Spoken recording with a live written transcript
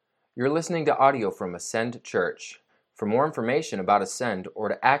You're listening to audio from Ascend Church. For more information about Ascend or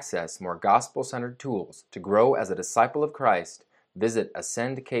to access more gospel-centered tools to grow as a disciple of Christ, visit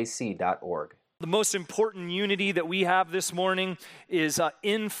ascendkc.org. The most important unity that we have this morning is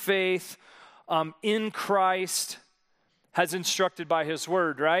in faith, in Christ, as instructed by His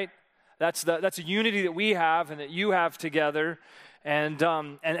Word, right? That's a unity that we have and that you have together. And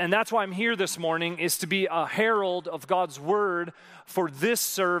that's why I'm here this morning, is to be a herald of God's Word for this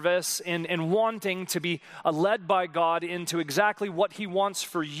service and wanting to be led by God into exactly what He wants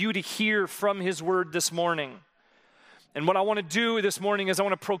for you to hear from His Word this morning. And what I want to do this morning is I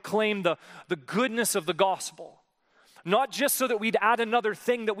want to proclaim the goodness of the gospel. Not just so that we'd add another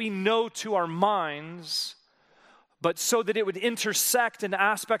thing that we know to our minds, but so that it would intersect an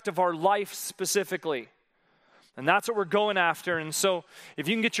aspect of our life specifically. And that's what we're going after. And so if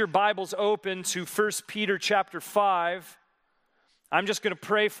you can get your Bibles open to 1 Peter chapter 5, I'm just going to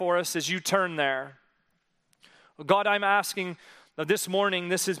pray for us as you turn there. God, I'm asking this morning,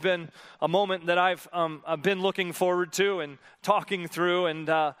 this has been a moment that I've been looking forward to and talking through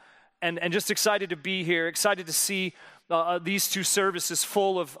and just excited to be here, excited to see these two services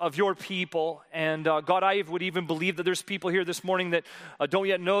full of your people. And God, I would even believe that there's people here this morning that don't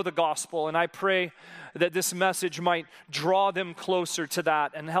yet know the gospel. And I pray that this message might draw them closer to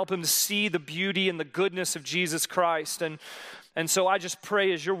that and help them to see the beauty and the goodness of Jesus Christ. And so I just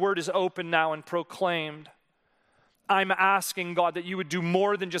pray as your word is open now and proclaimed, I'm asking, God, that you would do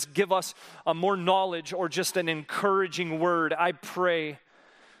more than just give us more knowledge or just an encouraging word. I pray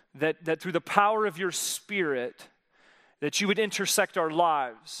that through the power of your Spirit, that you would intersect our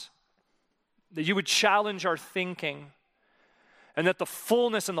lives, that you would challenge our thinking, and that the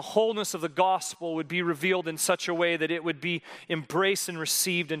fullness and the wholeness of the gospel would be revealed in such a way that it would be embraced and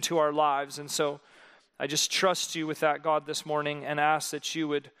received into our lives. And so I just trust you with that, God, this morning, and ask that you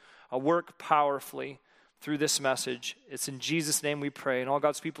would work powerfully through this message. It's in Jesus' name we pray. And all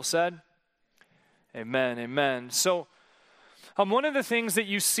God's people said, amen, amen. So one of the things that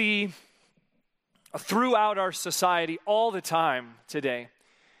you see throughout our society all the time today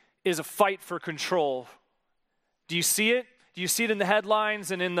is a fight for control. Do you see it? Do you see it in the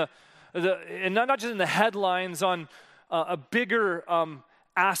headlines and in and not just in the headlines on a bigger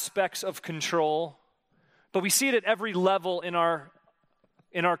aspects of control, but we see it at every level in our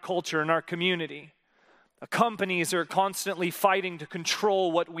culture, in our community. Companies are constantly fighting to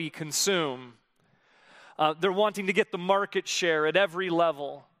control what we consume. They're wanting to get the market share at every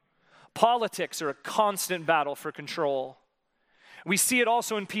level. Politics are a constant battle for control. We see it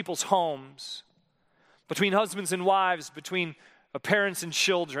also in people's homes, between husbands and wives, between parents and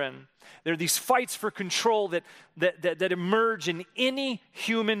children. There are these fights for control that emerge in any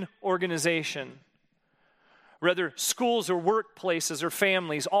human organization. Whether schools or workplaces or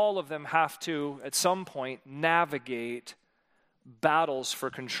families, all of them have to, at some point, navigate battles for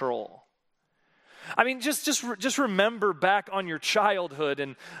control. I mean, just remember back on your childhood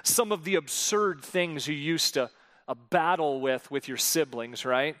and some of the absurd things you used to battle with your siblings,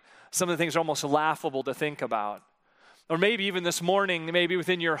 right? Some of the things are almost laughable to think about. Or maybe even this morning, maybe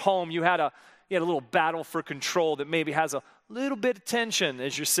within your home, you had a little battle for control that maybe has a little bit of tension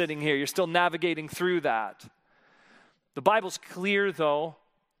as you're sitting here. You're still navigating through that. The Bible's clear, though.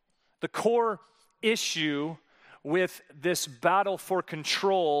 The core issue with this battle for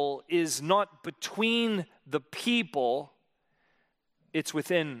control is not between the people, it's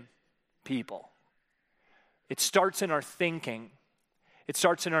within people. It starts in our thinking. It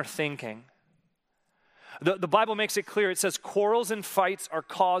starts in our thinking. The Bible makes it clear. It says quarrels and fights are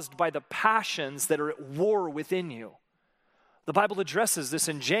caused by the passions that are at war within you. The Bible addresses this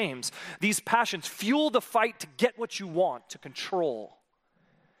in James. These passions fuel the fight to get what you want, to control.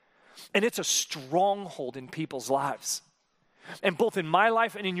 And it's a stronghold in people's lives. And both in my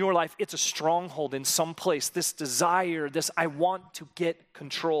life and in your life, it's a stronghold in some place. This desire, I want to get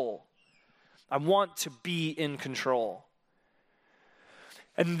control. I want to be in control.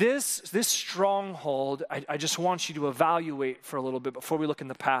 And this stronghold, I just want you to evaluate for a little bit before we look in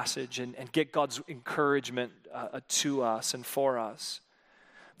the passage and get God's encouragement to us and for us.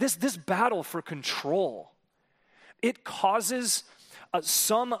 This battle for control, it causes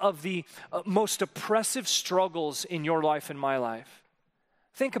some of the most oppressive struggles in your life and my life.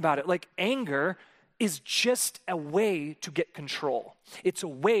 Think about it, like anger is just a way to get control. It's a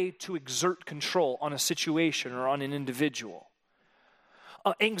way to exert control on a situation or on an individual.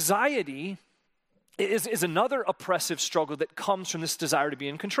 Anxiety is another oppressive struggle that comes from this desire to be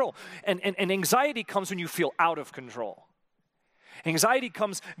in control. And anxiety comes when you feel out of control. Anxiety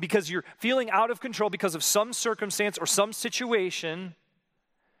comes because you're feeling out of control because of some circumstance or some situation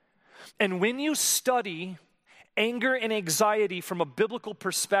And when you study anger and anxiety from a biblical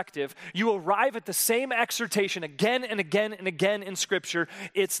perspective, you arrive at the same exhortation again and again and again in Scripture.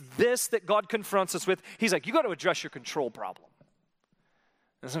 It's this that God confronts us with. He's like, you got to address your control problem.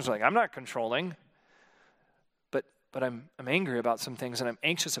 And someone's like, I'm not controlling, but I'm angry about some things and I'm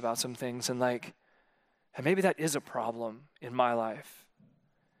anxious about some things, and maybe that is a problem in my life.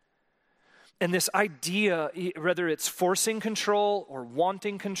 And this idea, whether it's forcing control or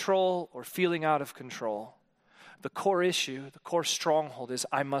wanting control or feeling out of control, the core issue, the core stronghold is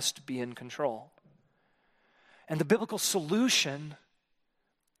I must be in control. And the biblical solution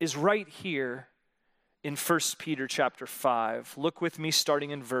is right here in 1 Peter chapter 5. Look with me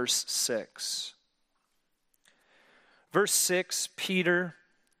starting in verse 6. Verse 6, Peter,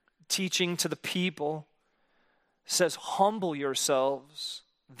 teaching to the people, says, humble yourselves,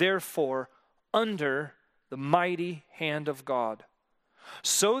 therefore, under the mighty hand of God,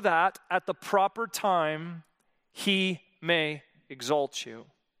 so that at the proper time he may exalt you,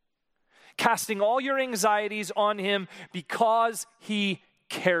 casting all your anxieties on him because he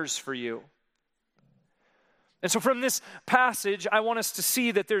cares for you. And so from this passage, I want us to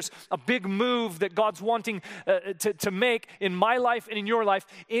see that there's a big move that God's wanting to make in my life and in your life.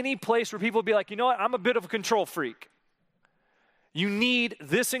 Any place where people will be like, you know what, I'm a bit of a control freak. You need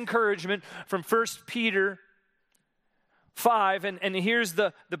this encouragement from 1 Peter 5. And here's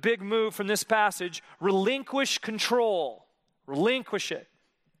the big move from this passage. Relinquish control. Relinquish it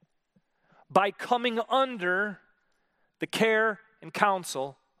by coming under the care and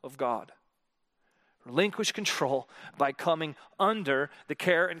counsel of God. Relinquish control by coming under the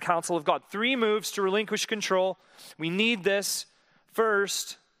care and counsel of God. 3 moves to relinquish control. We need this.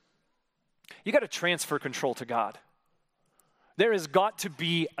 First, you got to transfer control to God. There has got to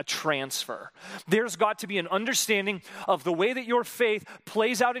be a transfer. There's got to be an understanding of the way that your faith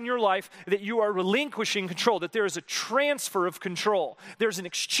plays out in your life, that you are relinquishing control, that there is a transfer of control. There's an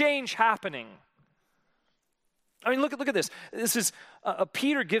exchange happening. I mean, look at this. This is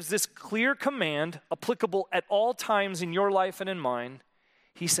Peter gives this clear command applicable at all times in your life and in mine.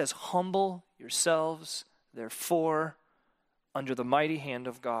 He says, humble yourselves, therefore, under the mighty hand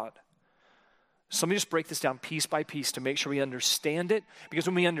of God. So let me just break this down piece by piece to make sure we understand it. Because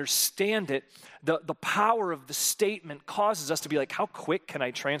when we understand it, the power of the statement causes us to be like, how quick can I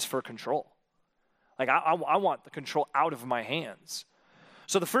transfer control? Like, I want the control out of my hands.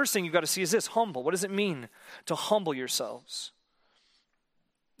 So the first thing you've got to see is this, humble. What does it mean to humble yourselves?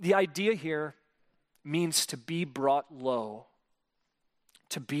 The idea here means to be brought low.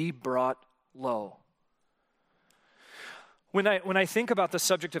 To be brought low. When I think about the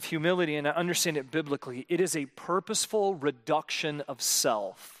subject of humility and I understand it biblically, it is a purposeful reduction of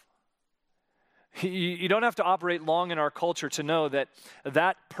self. You don't have to operate long in our culture to know that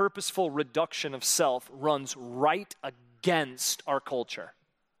that purposeful reduction of self runs right against our culture.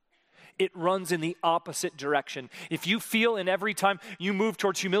 It runs in the opposite direction. If you feel in every time you move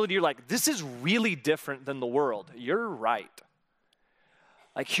towards humility, you're like, this is really different than the world. You're right.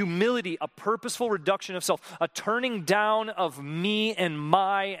 Like humility, a purposeful reduction of self, a turning down of me and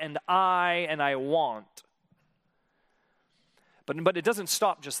my and I want. But it doesn't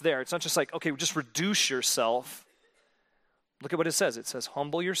stop just there. It's not just like, okay, just reduce yourself. Look at what it says. It says,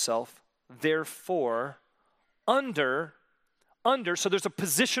 humble yourself, therefore, under. So there's a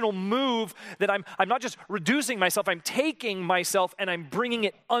positional move that I'm not just reducing myself, I'm taking myself and I'm bringing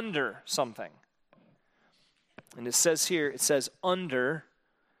it under something. And it says here, it says under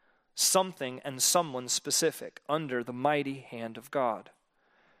something and someone specific, under the mighty hand of God.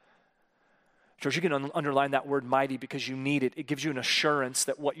 Church, you can underline that word mighty because you need it. It gives you an assurance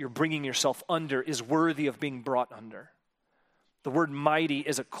that what you're bringing yourself under is worthy of being brought under. The word mighty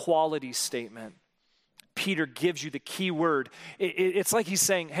is a quality statement. Peter gives you the key word. It's like he's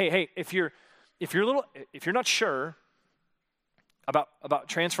saying, hey, if you're not sure about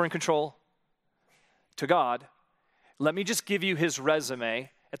transferring control to God, let me just give you his resume.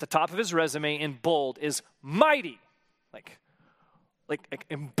 At the top of his resume in bold is mighty, like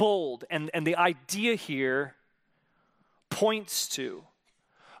in bold. And the idea here points to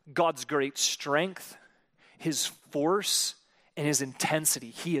God's great strength, his force, and his intensity.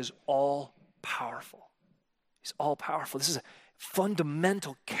 He is all powerful. He's all powerful. This is a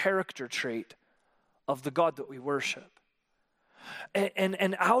fundamental character trait of the God that we worship.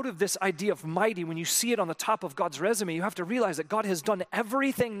 And out of this idea of mighty, when you see it on the top of God's resume, you have to realize that God has done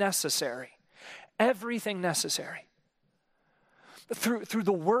everything necessary. Everything necessary. Through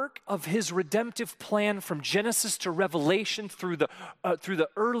the work of his redemptive plan from Genesis to Revelation, through the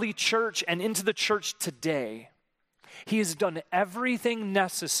early church and into the church today, He has done everything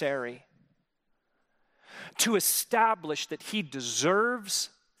necessary to establish that he deserves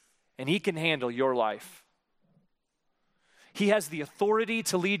and he can handle your life. He has the authority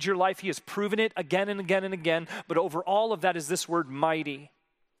to lead your life. He has proven it again and again and again. But over all of that is this word mighty.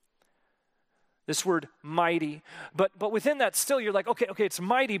 This word mighty. But within that still you're like, okay, it's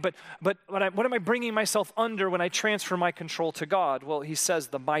mighty, but what am I bringing myself under when I transfer my control to God? Well, he says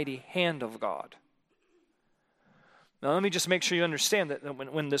the mighty hand of God. Now let me just make sure you understand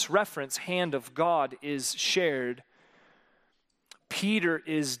that when this reference, hand of God, is shared, Peter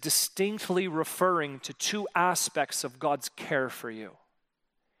is distinctly referring to two aspects of God's care for you.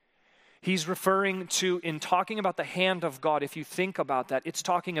 He's referring to, in talking about the hand of God, if you think about that, it's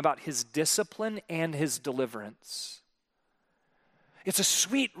talking about his discipline and his deliverance. It's a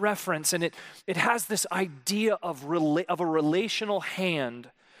sweet reference, and it has this idea of a relational hand.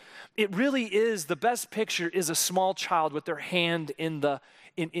 It really is, the best picture is a small child with their hand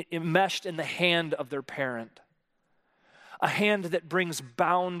enmeshed in the hand of their parent. A hand that brings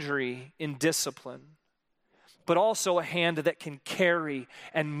boundary in discipline, but also a hand that can carry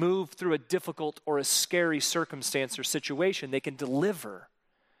and move through a difficult or a scary circumstance or situation. They can deliver.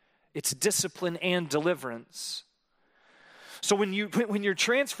 It's discipline and deliverance. So when you're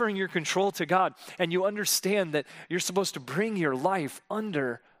transferring your control to God and you understand that you're supposed to bring your life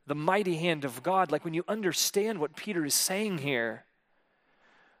under the mighty hand of God, like when you understand what Peter is saying here,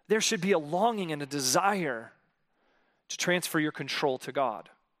 there should be a longing and a desire to transfer your control to God.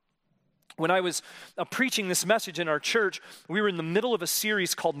 When I was preaching this message in our church, we were in the middle of a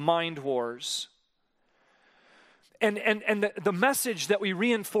series called Mind Wars. And the message that we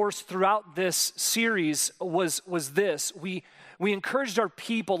reinforced throughout this series was this. We encouraged our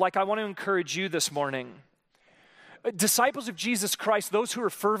people, like I want to encourage you this morning. Disciples of Jesus Christ, those who are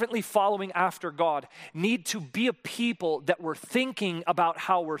fervently following after God, need to be a people that we're thinking about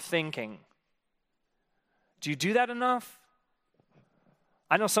how we're thinking. Do you do that enough?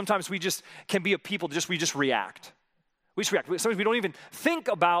 I know sometimes we just can be a people, we just react. We just react. Sometimes we don't even think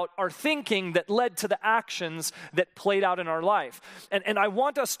about our thinking that led to the actions that played out in our life. And I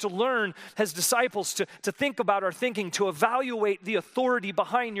want us to learn as disciples to think about our thinking, to evaluate the authority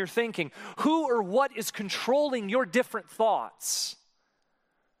behind your thinking. Who or what is controlling your different thoughts?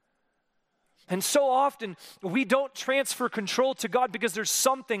 And so often, we don't transfer control to God because there's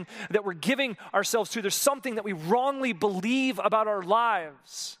something that we're giving ourselves to. There's something that we wrongly believe about our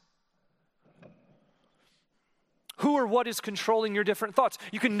lives. Who or what is controlling your different thoughts?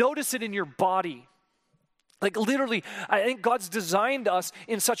 You can notice it in your body. Like literally, I think God's designed us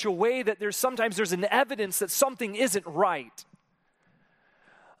in such a way that there's an evidence that something isn't right.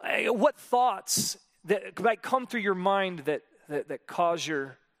 What thoughts that might come through your mind that cause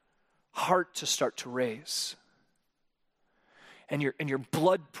your heart to start to raise, and your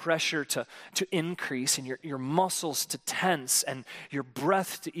blood pressure to increase, and your muscles to tense, and your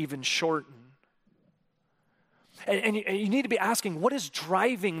breath to even shorten. And you need to be asking, what is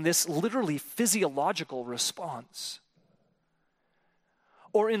driving this literally physiological response?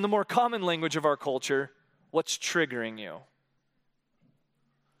 Or in the more common language of our culture, what's triggering you?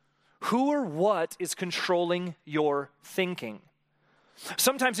 Who or what is controlling your thinking?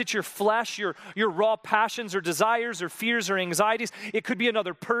 Sometimes it's your flesh, your raw passions or desires or fears or anxieties. It could be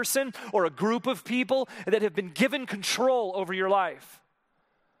another person or a group of people that have been given control over your life.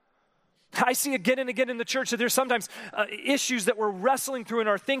 I see again and again in the church that there's sometimes issues that we're wrestling through in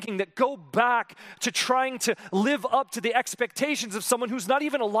our thinking that go back to trying to live up to the expectations of someone who's not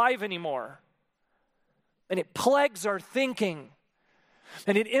even alive anymore. And it plagues our thinking,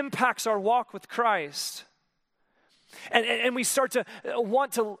 and it impacts our walk with Christ. And we start to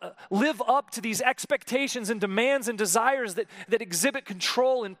want to live up to these expectations and demands and desires that exhibit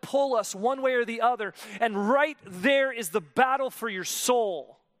control and pull us one way or the other. And right there is the battle for your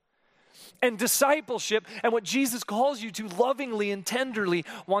soul. And discipleship and what Jesus calls you to lovingly and tenderly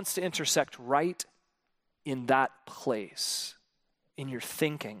wants to intersect right in that place, in your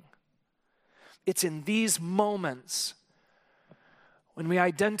thinking. It's in these moments when we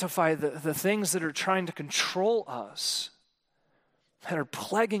identify the things that are trying to control us, that are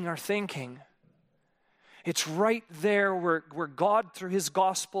plaguing our thinking. It's right there where God, through his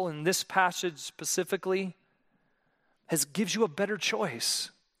gospel in this passage specifically, gives you a better choice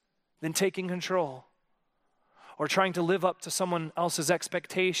than taking control or trying to live up to someone else's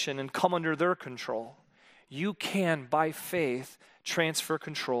expectation and come under their control. You can, by faith, transfer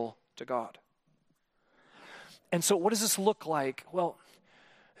control to God. And so what does this look like? Well,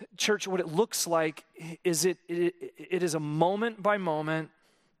 church, what it looks like is it is a moment by moment,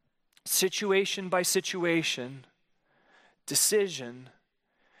 situation by situation, decision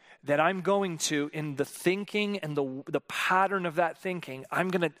that I'm going to, in the thinking and the pattern of that thinking,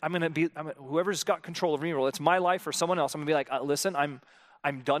 whoever's got control of me, whether it's my life or someone else, I'm gonna be like, listen,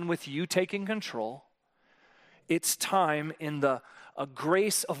 I'm done with you taking control. It's time in the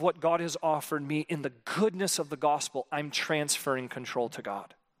grace of what God has offered me, in the goodness of the gospel, I'm transferring control to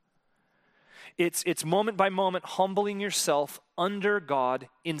God. It's moment by moment humbling yourself under God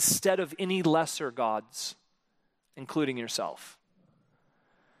instead of any lesser gods, including yourself.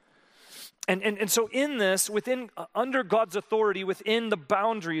 And so in this, under God's authority, within the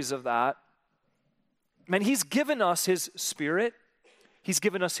boundaries of that, man, he's given us his Spirit, he's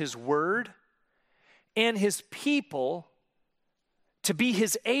given us his word, and his people to be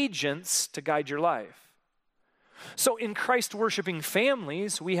his agents to guide your life. So in Christ-worshiping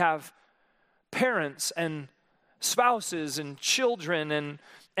families, we have parents and spouses and children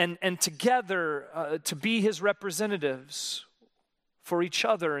and together to be his representatives for each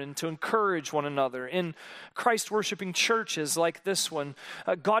other and to encourage one another. In Christ-worshiping churches like this one,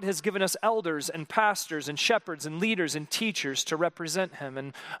 God has given us elders and pastors and shepherds and leaders and teachers to represent him.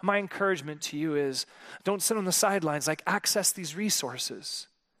 And my encouragement to you is, don't sit on the sidelines, access these resources.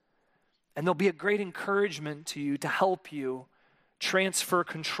 And they'll be a great encouragement to you to help you transfer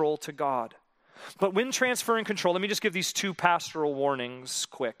control to God. But when transferring control, let me just give these two pastoral warnings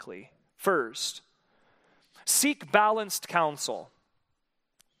quickly. First, seek balanced counsel.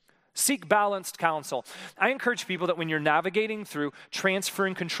 Seek balanced counsel. I encourage people that when you're navigating through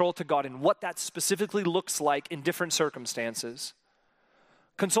transferring control to God and what that specifically looks like in different circumstances,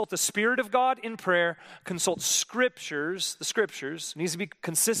 consult the Spirit of God in prayer, consult the Scriptures, needs to be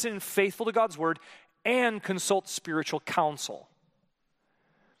consistent and faithful to God's Word, and consult spiritual counsel.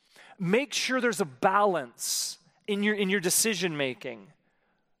 Make sure there's a balance in your decision making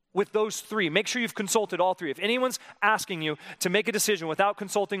with those three. Make sure you've consulted all three. If anyone's asking you to make a decision without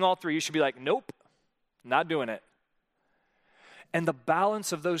consulting all three, you should be like, nope, not doing it. And the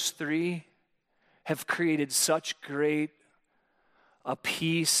balance of those three have created such great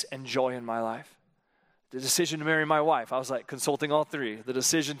peace and joy in my life. The decision to marry my wife, I was consulting all three. The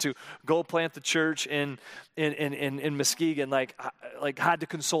decision to go plant the church in Muskegon, had to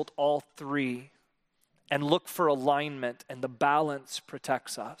consult all three and look for alignment, and the balance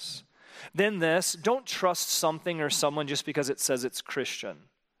protects us. Then don't trust something or someone just because it says it's Christian.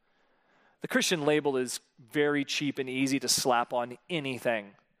 The Christian label is very cheap and easy to slap on anything.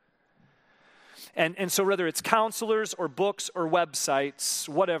 And so whether it's counselors or books or websites,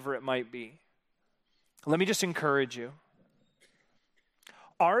 whatever it might be, let me just encourage you.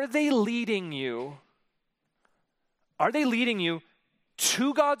 Are they leading you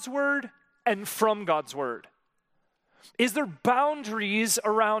to God's word and from God's word? Is there boundaries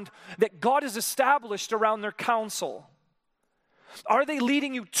around that God has established around their counsel? Are they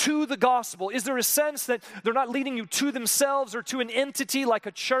leading you to the gospel? Is there a sense that they're not leading you to themselves or to an entity like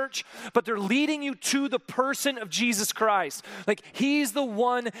a church, but they're leading you to the person of Jesus Christ? He's the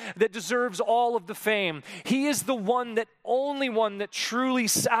one that deserves all of the fame. He is the only one that truly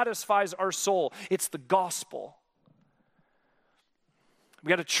satisfies our soul. It's the gospel. We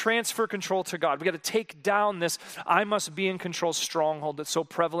got to transfer control to God. We got to take down this I must be in control stronghold that's so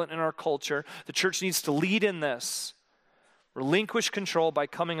prevalent in our culture. The church needs to lead in this. Relinquish control by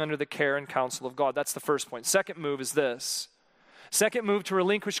coming under the care and counsel of God. That's the first point. Second move is this. Second move to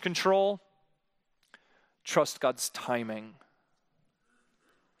relinquish control, trust God's timing.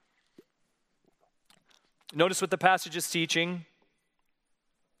 Notice what the passage is teaching.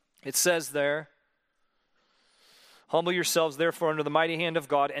 It says there, humble yourselves therefore under the mighty hand of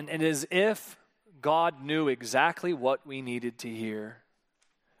God, and as if God knew exactly what we needed to hear.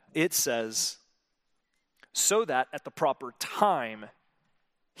 It says, so that at the proper time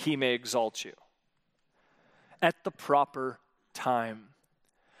he may exalt you. At the proper time.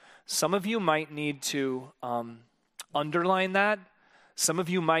 Some of you might need to underline that. Some of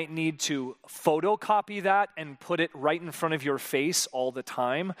you might need to photocopy that and put it right in front of your face all the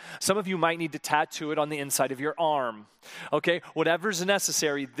time. Some of you might need to tattoo it on the inside of your arm. Okay, whatever's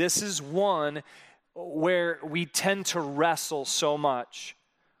necessary. This is one where we tend to wrestle so much.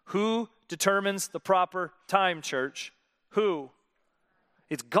 Who determines the proper time, church? Who?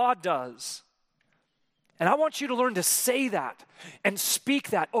 It's God does. And I want you to learn to say that and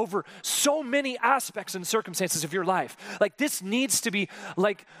speak that over so many aspects and circumstances of your life. This needs to be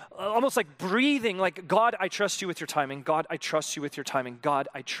almost like breathing, God, I trust you with your timing. God, I trust you with your timing. God,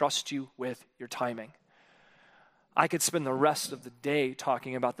 I trust you with your timing. I could spend the rest of the day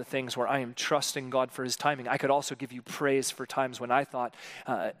talking about the things where I am trusting God for his timing. I could also give you praise for times when I thought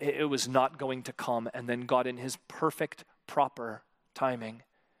it was not going to come, and then God in his perfect proper timing,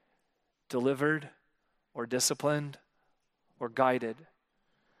 delivered or disciplined or guided.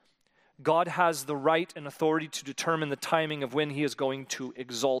 God has the right and authority to determine the timing of when he is going to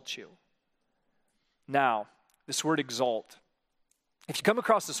exalt you. Now, this word exalt. If you come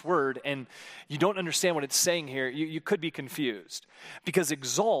across this word and you don't understand what it's saying here, you could be confused. Because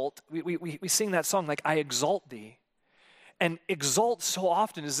exalt, we sing that song like, I exalt thee. And exalt so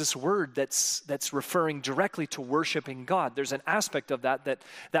often is this word that's referring directly to worshiping God. There's an aspect of that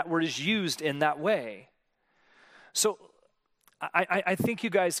word is used in that way. So I think you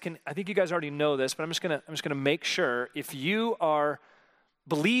guys already know this, but I'm just gonna make sure if you are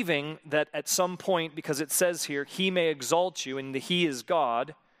believing that at some point, because it says here, he may exalt you and he is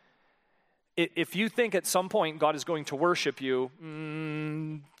God, if you think at some point God is going to worship you,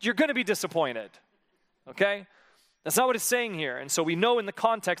 you're going to be disappointed, okay? That's not what it's saying here. And so we know in the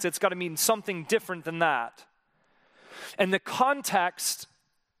context it's got to mean something different than that. And the context,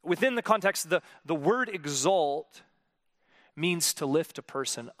 within the context, the word exalt means to lift a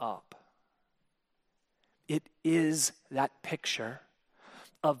person up. It is that picture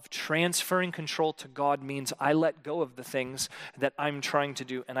of transferring control to God means I let go of the things that I'm trying to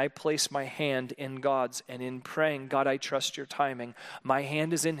do and I place my hand in God's, and in praying, God, I trust your timing. My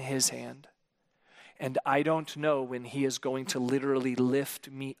hand is in his hand. And I don't know when he is going to literally lift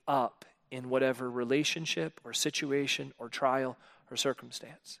me up in whatever relationship or situation or trial or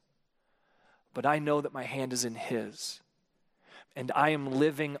circumstance. But I know that my hand is in his. And I am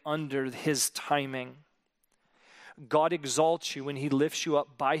living under his timing. God exalts you when he lifts you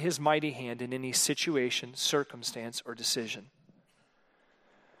up by his mighty hand in any situation, circumstance, or decision.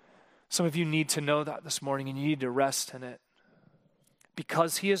 Some of you need to know that this morning, and you need to rest in it.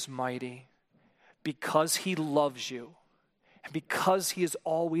 Because he is mighty, because he loves you, and because he is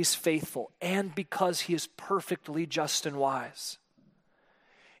always faithful, and because he is perfectly just and wise,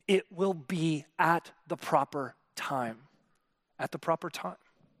 it will be at the proper time. At the proper time.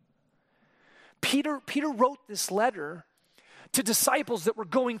 Peter wrote this letter to disciples that were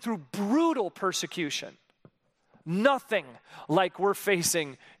going through brutal persecution. Nothing like we're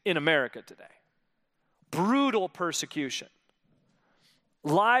facing in America today. Brutal persecution.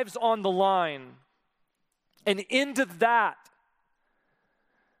 Lives on the line. And into that,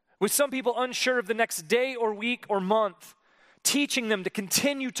 with some people unsure of the next day or week or month, teaching them to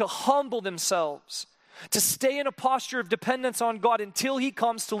continue to humble themselves, to stay in a posture of dependence on God until he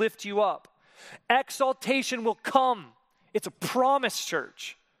comes to lift you up. Exaltation will come. It's a promise,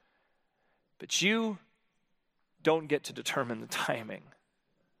 church. But you don't get to determine the timing.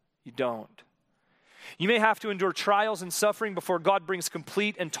 You don't. You may have to endure trials and suffering before God brings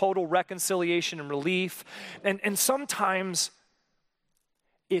complete and total reconciliation and relief. And sometimes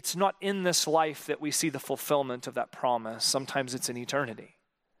it's not in this life that we see the fulfillment of that promise. Sometimes it's in eternity.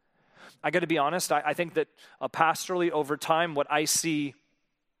 I got to be honest, I think that pastorally over time, what I see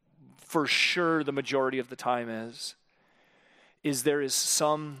for sure the majority of the time is there is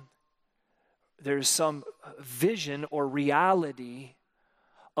some vision or reality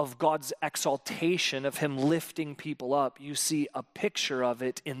of God's exaltation, of him lifting people up. You see a picture of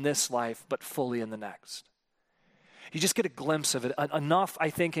it in this life, but fully in the next. You just get a glimpse of it. Enough, I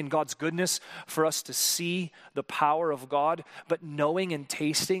think, in God's goodness for us to see the power of God, but knowing and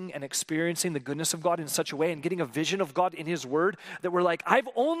tasting and experiencing the goodness of God in such a way and getting a vision of God in his word that we're like, I've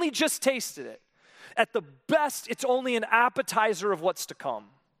only just tasted it. At the best, it's only an appetizer of what's to come.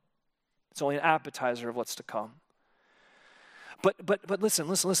 It's only an appetizer of what's to come. But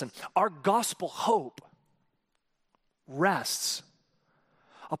listen. Our gospel hope rests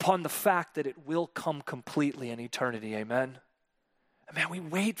upon the fact that it will come completely in eternity, amen? And man, we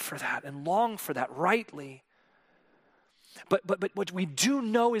wait for that and long for that rightly. But what we do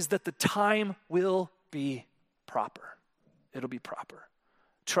know is that the time will be proper. It'll be proper.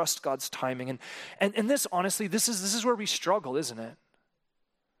 Trust God's timing. And this, honestly, this is where we struggle, isn't it?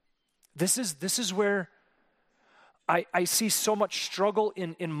 This is where I see so much struggle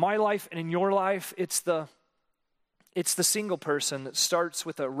in my life and in your life. It's the single person that starts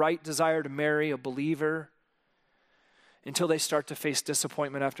with a right desire to marry a believer until they start to face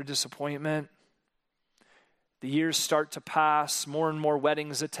disappointment after disappointment. The years start to pass, more and more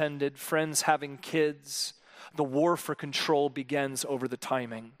weddings attended, friends having kids. The war for control begins over the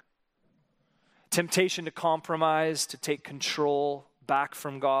timing. Temptation to compromise, to take control back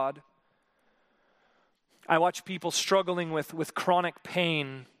from God. I watch people struggling with chronic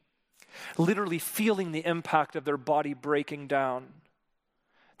pain, literally feeling the impact of their body breaking down.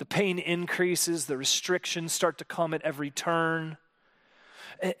 The pain increases, the restrictions start to come at every turn.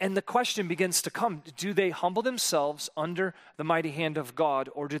 And the question begins to come, do they humble themselves under the mighty hand of God,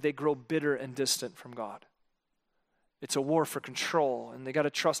 or do they grow bitter and distant from God? It's a war for control, and they got to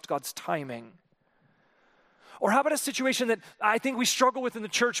trust God's timing. Or how about a situation that I think we struggle with in the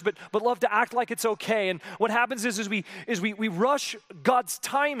church, but love to act like it's okay? And what happens is we rush God's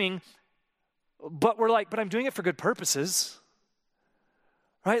timing, but we're like, but I'm doing it for good purposes,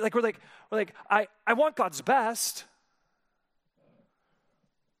 right? Like we're like, I want God's best,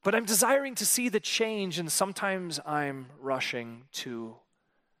 but I'm desiring to see the change, and sometimes I'm rushing too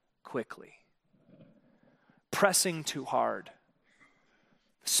quickly, pressing too hard,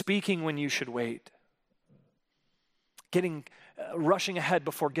 speaking when you should wait, rushing ahead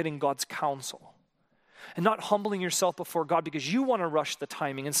before getting God's counsel, and not humbling yourself before God because you want to rush the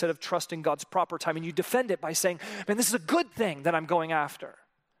timing instead of trusting God's proper timing. You defend it by saying, man, this is a good thing that I'm going after.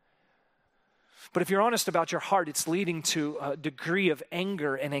 But if you're honest about your heart, it's leading to a degree of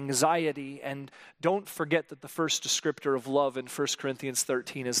anger and anxiety. And don't forget that the first descriptor of love in 1 Corinthians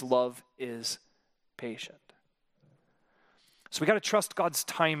 13 is love is patient. So we got to trust God's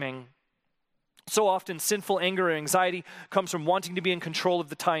timing. So often sinful anger and anxiety comes from wanting to be in control of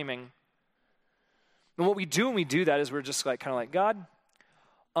the timing. And what we do when we do that is we're just like kind of like, God,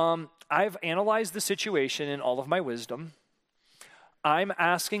 I've analyzed the situation in all of my wisdom. I'm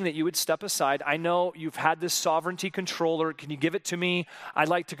asking that you would step aside. I know you've had this sovereignty controller. Can you give it to me? I'd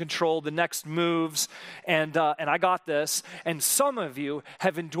like to control the next moves, and I got this. And some of you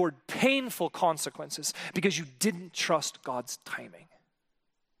have endured painful consequences because you didn't trust God's timing.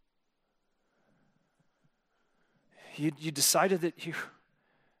 You decided that you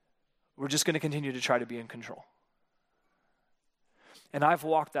were just going to continue to try to be in control. And I've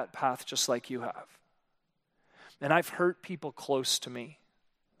walked that path just like you have. And I've hurt people close to me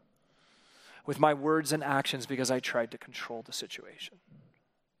with my words and actions because I tried to control the situation.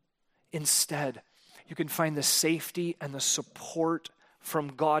 Instead, you can find the safety and the support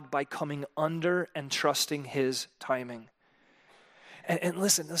from God by coming under and trusting His timing. And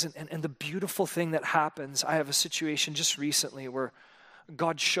listen, and the beautiful thing that happens, I have a situation just recently where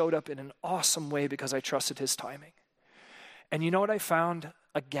God showed up in an awesome way because I trusted His timing. And you know what I found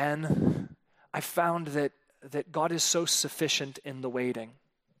again? I found that God is so sufficient in the waiting.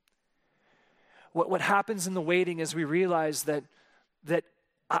 What happens in the waiting is we realize that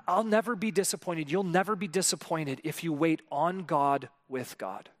I'll never be disappointed. You'll never be disappointed if you wait on God with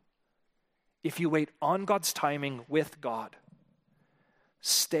God. If you wait on God's timing with God,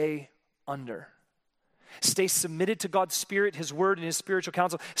 stay under. Stay submitted to God's Spirit, His Word, and His spiritual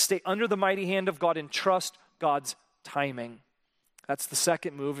counsel. Stay under the mighty hand of God and trust God's timing. That's the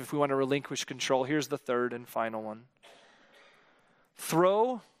second move if we want to relinquish control. Here's the third and final one.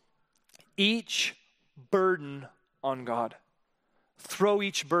 Throw each burden on God. Throw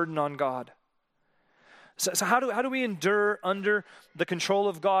each burden on God. So how do we endure under the control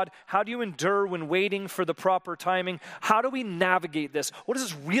of God? How do you endure when waiting for the proper timing? How do we navigate this? What does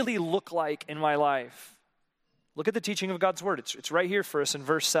this really look like in my life? Look at the teaching of God's Word. It's right here for us in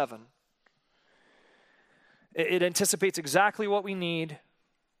verse 7. It anticipates exactly what we need.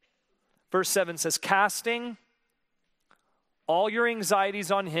 Verse 7 says, casting all your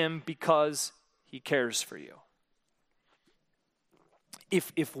anxieties on Him because He cares for you.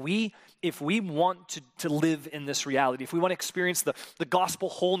 If we want to live in this reality, if we want to experience the gospel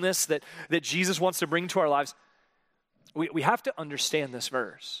wholeness that Jesus wants to bring to our lives, we have to understand this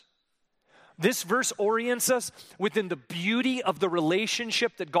verse. This verse orients us within the beauty of the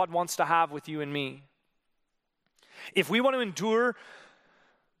relationship that God wants to have with you and me. If we want to endure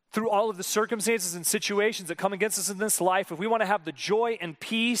through all of the circumstances and situations that come against us in this life, if we want to have the joy and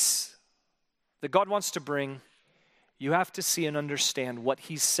peace that God wants to bring, you have to see and understand what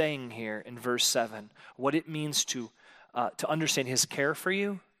He's saying here in verse 7, what it means to understand His care for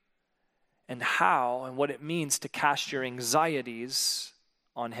you, and how and what it means to cast your anxieties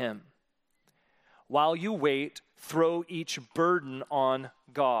on Him. While you wait, throw each burden on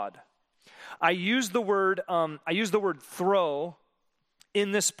God. I use the word throw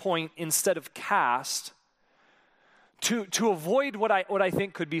in this point instead of cast to avoid what I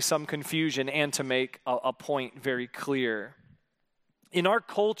think could be some confusion and to make a point very clear. In our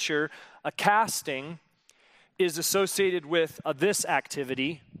culture, a casting is associated with this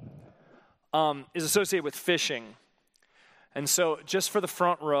activity, is associated with fishing. And so just for the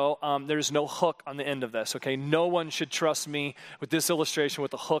front row, there's no hook on the end of this, okay? No one should trust me with this illustration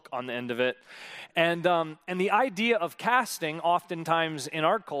with a hook on the end of it. And the idea of casting, oftentimes in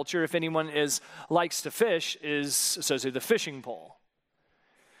our culture, if anyone likes to fish, is associated with a fishing pole.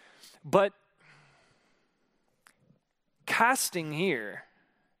 But casting here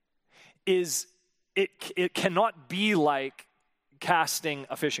is it cannot be like casting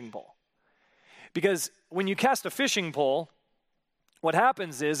a fishing pole. Because when you cast a fishing pole, what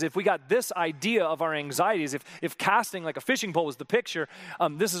happens is, if we got this idea of our anxieties, if casting like a fishing pole was the picture,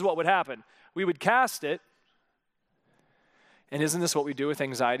 this is what would happen. We would cast it, and isn't this what we do with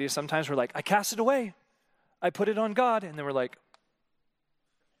anxiety? Sometimes we're like, I cast it away. I put it on God, and then we're like,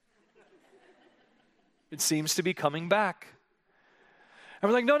 it seems to be coming back. And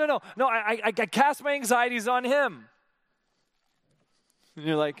we're like, no, I cast my anxieties on him. And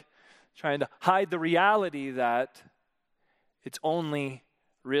you're like trying to hide the reality that it's only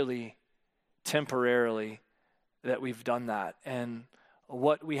really temporarily that we've done that. And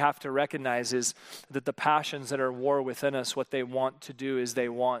what we have to recognize is that the passions that are at war within us, what they want to do is they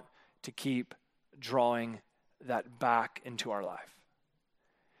want to keep drawing that back into our life.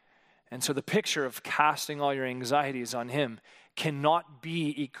 And so the picture of casting all your anxieties on him cannot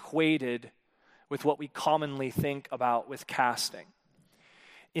be equated with what we commonly think about with casting.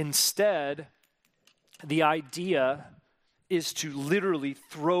 Instead, the idea is to literally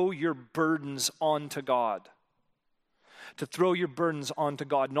throw your burdens onto God. To throw your burdens onto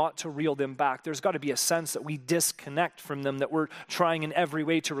God, not to reel them back. There's got to be a sense that we disconnect from them, that we're trying in every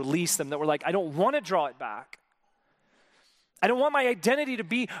way to release them, that we're like, I don't want to draw it back. I don't want my identity to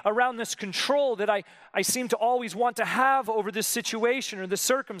be around this control that I seem to always want to have over this situation or this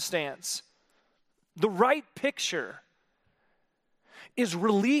circumstance. The right picture is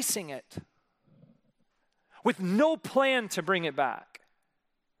releasing it with no plan to bring it back.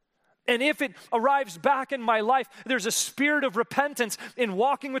 And if it arrives back in my life, there's a spirit of repentance in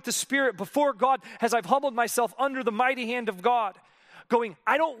walking with the Spirit before God as I've humbled myself under the mighty hand of God, going,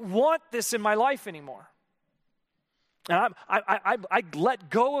 I don't want this in my life anymore. And I let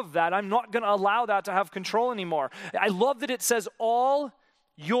go of that. I'm not going to allow that to have control anymore. I love that it says all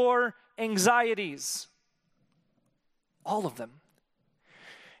your anxieties. All of them.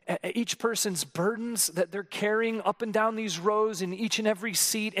 Each person's burdens that they're carrying up and down these rows in each and every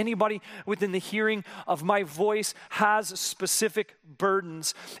seat, anybody within the hearing of my voice has specific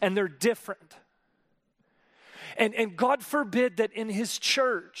burdens, and they're different. And God forbid that in his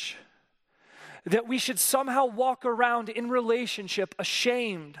church, that we should somehow walk around in relationship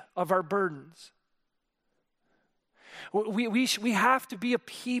ashamed of our burdens. We have to be a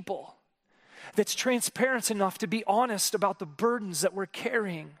people that's transparent enough to be honest about the burdens that we're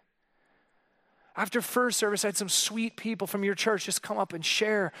carrying. After first service, I had some sweet people from your church just come up and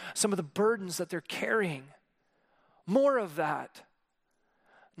share some of the burdens that they're carrying. More of that.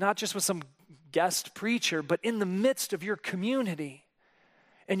 Not just with some guest preacher, but in the midst of your community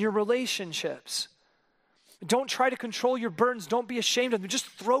and your relationships. Don't try to control your burdens. Don't be ashamed of them. Just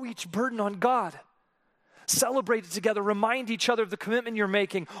throw each burden on God. Celebrate it together. Remind each other of the commitment you're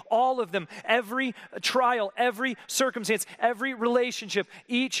making. All of them. Every trial, every circumstance, every relationship,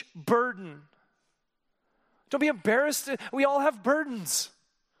 each burden. Don't be embarrassed. We all have burdens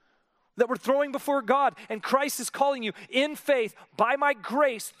that we're throwing before God. And Christ is calling you in faith, by my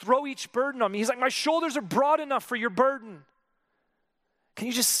grace, throw each burden on me. He's like, my shoulders are broad enough for your burden. Can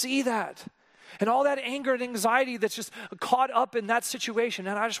you just see that? And all that anger and anxiety that's just caught up in that situation,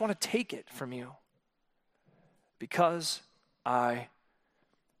 and I just want to take it from you because I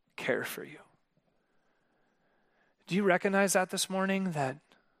care for you. Do you recognize that this morning? That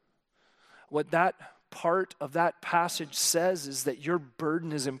what that part of that passage says is that your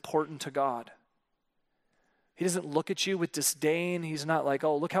burden is important to God. He doesn't look at you with disdain. He's not like,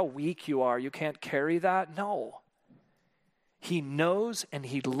 oh, look how weak you are. You can't carry that. No. He knows and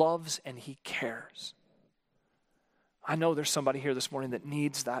he loves and he cares. I know there's somebody here this morning that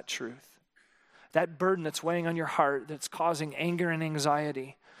needs that truth. That burden that's weighing on your heart, that's causing anger and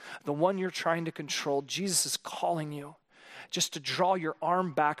anxiety, the one you're trying to control, Jesus is calling you just to draw your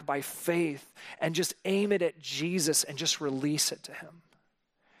arm back by faith and just aim it at Jesus and just release it to him.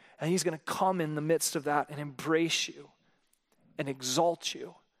 And he's going to come in the midst of that and embrace you and exalt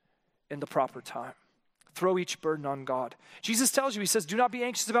you in the proper time. Throw each burden on God. Jesus tells you, he says, do not be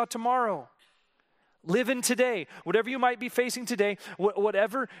anxious about tomorrow. Live in today. Whatever you might be facing today,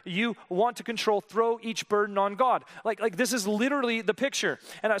 whatever you want to control, throw each burden on God. Like this is literally the picture.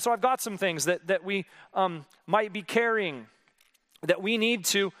 And so I've got some things that we might be carrying that we need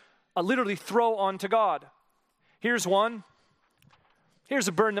to literally throw onto God. Here's one. Here's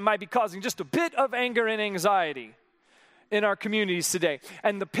a burden that might be causing just a bit of anger and anxiety in our communities today.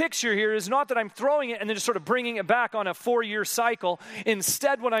 And the picture here is not that I'm throwing it and then just sort of bringing it back on a 4-year cycle.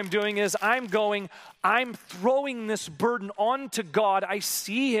 Instead, what I'm doing is I'm throwing this burden onto God. I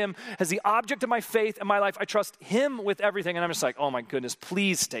see him as the object of my faith in my life. I trust him with everything. And I'm just like, oh my goodness,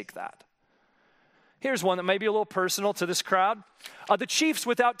 please take that. Here's one that may be a little personal to this crowd. The Chiefs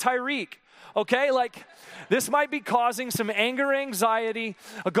without Tyreek. Okay, like this might be causing some anger, anxiety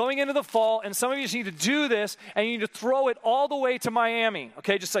going into the fall, and some of you just need to do this, and you need to throw it all the way to Miami.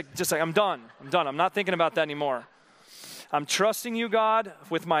 Okay, just like I'm done. I'm not thinking about that anymore. I'm trusting you, God,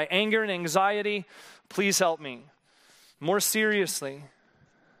 with my anger and anxiety. Please help me. More seriously,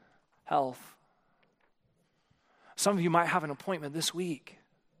 health. Some of you might have an appointment this week.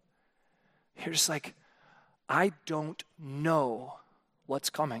 You're just like, I don't know what's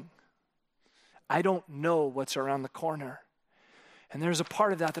coming. I don't know what's around the corner. And there's a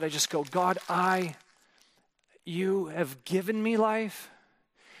part of that I just go, God, you have given me life,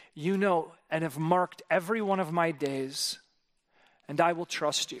 you know, and have marked every one of my days, and I will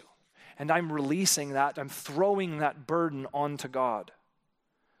trust you. And I'm releasing that, I'm throwing that burden onto God.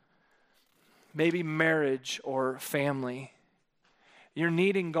 Maybe marriage or family. You're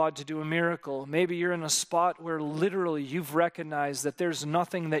needing God to do a miracle. Maybe you're in a spot where literally you've recognized that there's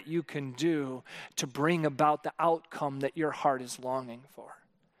nothing that you can do to bring about the outcome that your heart is longing for.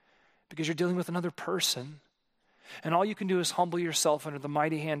 Because you're dealing with another person. And all you can do is humble yourself under the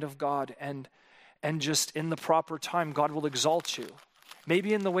mighty hand of God, and just in the proper time, God will exalt you.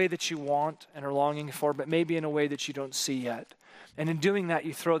 Maybe in the way that you want and are longing for, but maybe in a way that you don't see yet. And in doing that,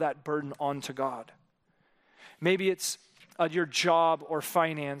 you throw that burden onto God. Maybe it's your job or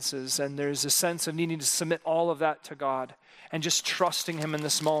finances, and there's a sense of needing to submit all of that to God and just trusting him in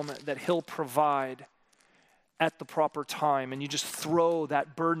this moment that he'll provide at the proper time, and you just throw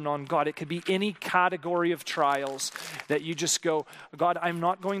that burden on God. It could be any category of trials that you just go, God, I'm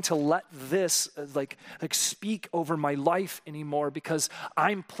not going to let this like speak over my life anymore, because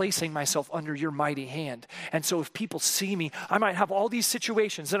I'm placing myself under your mighty hand. And so if people see me, I might have all these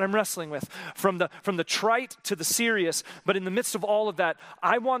situations that I'm wrestling with, from the trite to the serious, but in the midst of all of that,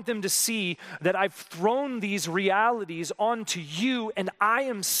 I want them to see that I've thrown these realities onto you, and I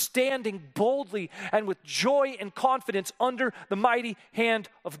am standing boldly and with joy and confidence under the mighty hand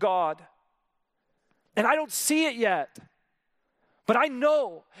of God. And I don't see it yet, but I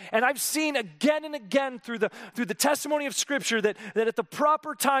know, and I've seen again and again through the testimony of Scripture that at the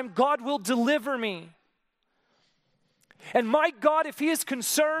proper time God will deliver me. And my God, if he is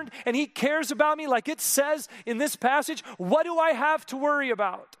concerned and he cares about me like it says in this passage, what do I have to worry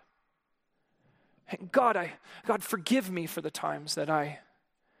about? And God, forgive me for the times that I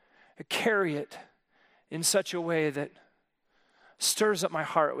carry it in such a way that stirs up my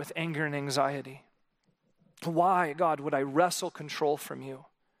heart with anger and anxiety. Why, God, would I wrestle control from you?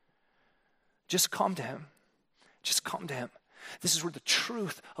 Just come to him. Just come to him. This is where the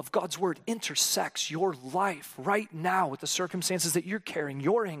truth of God's word intersects your life right now with the circumstances that you're carrying,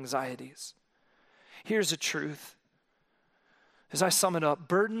 your anxieties. Here's a truth. As I sum it up,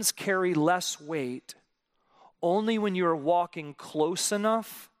 burdens carry less weight only when you are walking close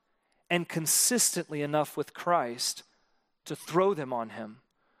enough and consistently enough with Christ to throw them on him,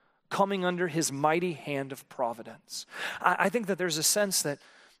 coming under his mighty hand of providence. I think that there's a sense that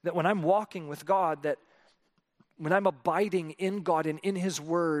when I'm walking with God, that when I'm abiding in God and in his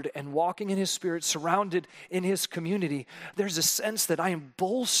word and walking in his spirit, surrounded in his community, there's a sense that I am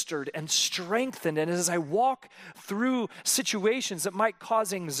bolstered and strengthened. And as I walk through situations that might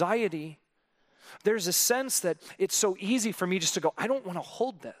cause anxiety, there's a sense that it's so easy for me just to go, I don't want to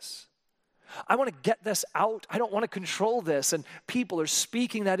hold this. I want to get this out. I don't want to control this. And people are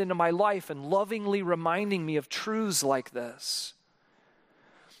speaking that into my life and lovingly reminding me of truths like this.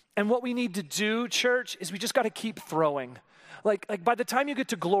 And what we need to do, church, is we just got to keep throwing. Like by the time you get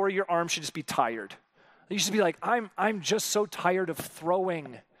to glory, your arm should just be tired. You should be like, I'm just so tired of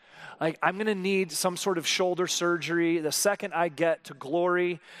throwing. Like, I'm going to need some sort of shoulder surgery the second I get to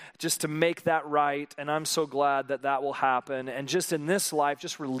glory, just to make that right. And I'm so glad that will happen. And just in this life,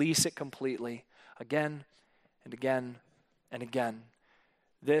 just release it completely again and again and again.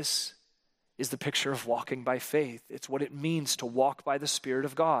 This is the picture of walking by faith. It's what it means to walk by the Spirit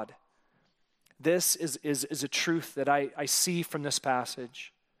of God. This is a truth that I see from this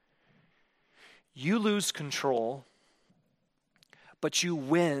passage. You lose control, but you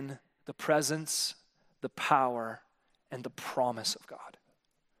win the presence, the power, and the promise of God.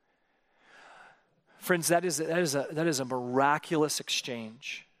 Friends, that is a miraculous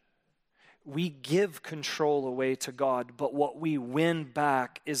exchange. We give control away to God, but what we win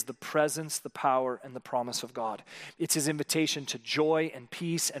back is the presence, the power, and the promise of God. It's his invitation to joy and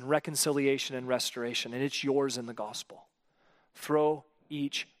peace and reconciliation and restoration, and it's yours in the gospel. Throw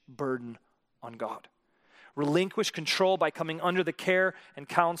each burden on God. Relinquish control by coming under the care and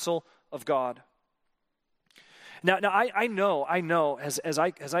counsel of God. Now I know. As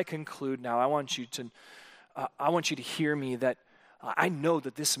I conclude now, I want you to hear me that I know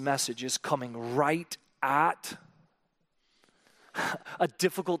that this message is coming right at a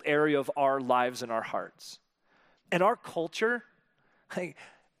difficult area of our lives and our hearts. And our culture, hey,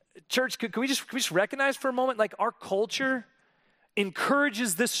 church, can we just recognize for a moment, like our culture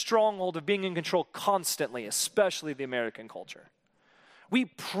encourages this stronghold of being in control constantly, especially the American culture. We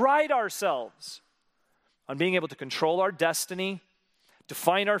pride ourselves on being able to control our destiny,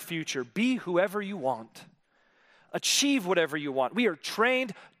 define our future, be whoever you want, achieve whatever you want. We are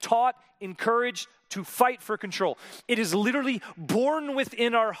trained, taught, encouraged to fight for control. It is literally born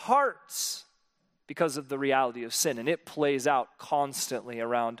within our hearts because of the reality of sin, and it plays out constantly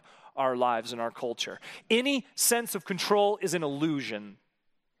around our lives and our culture. Any sense of control is an illusion.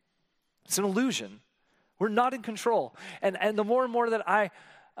 It's an illusion. We're not in control. And the more and more that I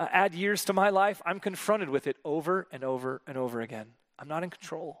add years to my life, I'm confronted with it over and over and over again. I'm not in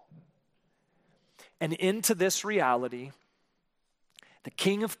control. And into this reality, the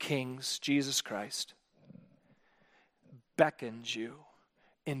King of Kings, Jesus Christ, beckons you,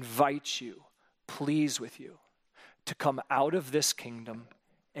 invites you, pleads with you to come out of this kingdom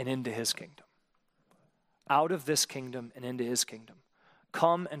and into his kingdom. Out of this kingdom and into his kingdom.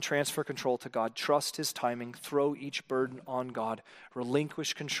 Come and transfer control to God. Trust his timing. Throw each burden on God.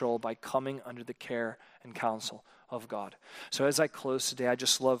 Relinquish control by coming under the care and counsel of God. So as I close today, I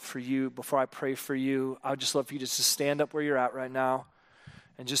just love for you, before I pray for you, I would just love for you just to stand up where you're at right now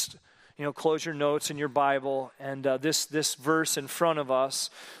and just, close your notes in your Bible. And this verse in front of us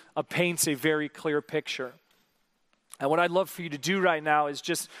paints a very clear picture. And what I'd love for you to do right now is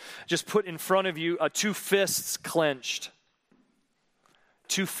just put in front of you two fists clenched.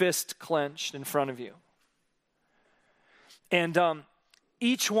 Two fists clenched in front of you. And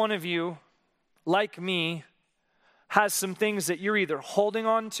each one of you, like me, has some things that you're either holding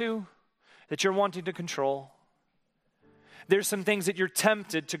on to, that you're wanting to control. There's some things that you're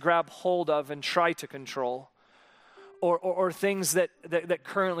tempted to grab hold of and try to control. Or things that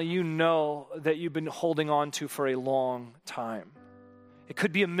currently that you've been holding on to for a long time. It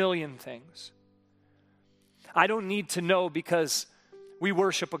could be a million things. I don't need to know because we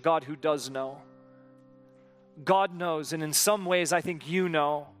worship a God who does know. God knows, and in some ways I think you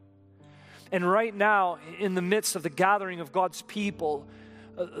know. And right now, in the midst of the gathering of God's people,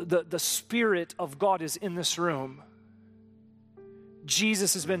 the Spirit of God is in this room.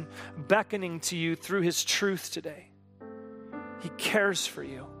 Jesus has been beckoning to you through his truth today. He cares for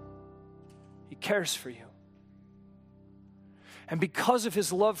you. He cares for you. And because of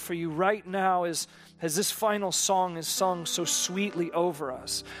his love for you right now, as this final song is sung so sweetly over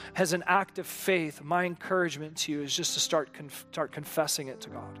us, as an act of faith, my encouragement to you is just to start confessing it to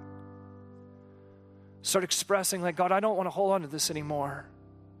God. Start expressing like, God, I don't want to hold on to this anymore.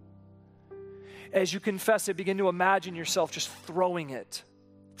 As you confess it, begin to imagine yourself just throwing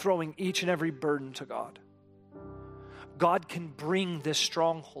each and every burden to God. God can bring this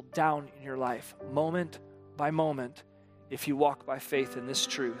stronghold down in your life, moment by moment, if you walk by faith in this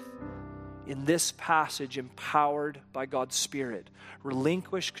truth. In this passage, empowered by God's Spirit,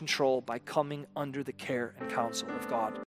 relinquish control by coming under the care and counsel of God.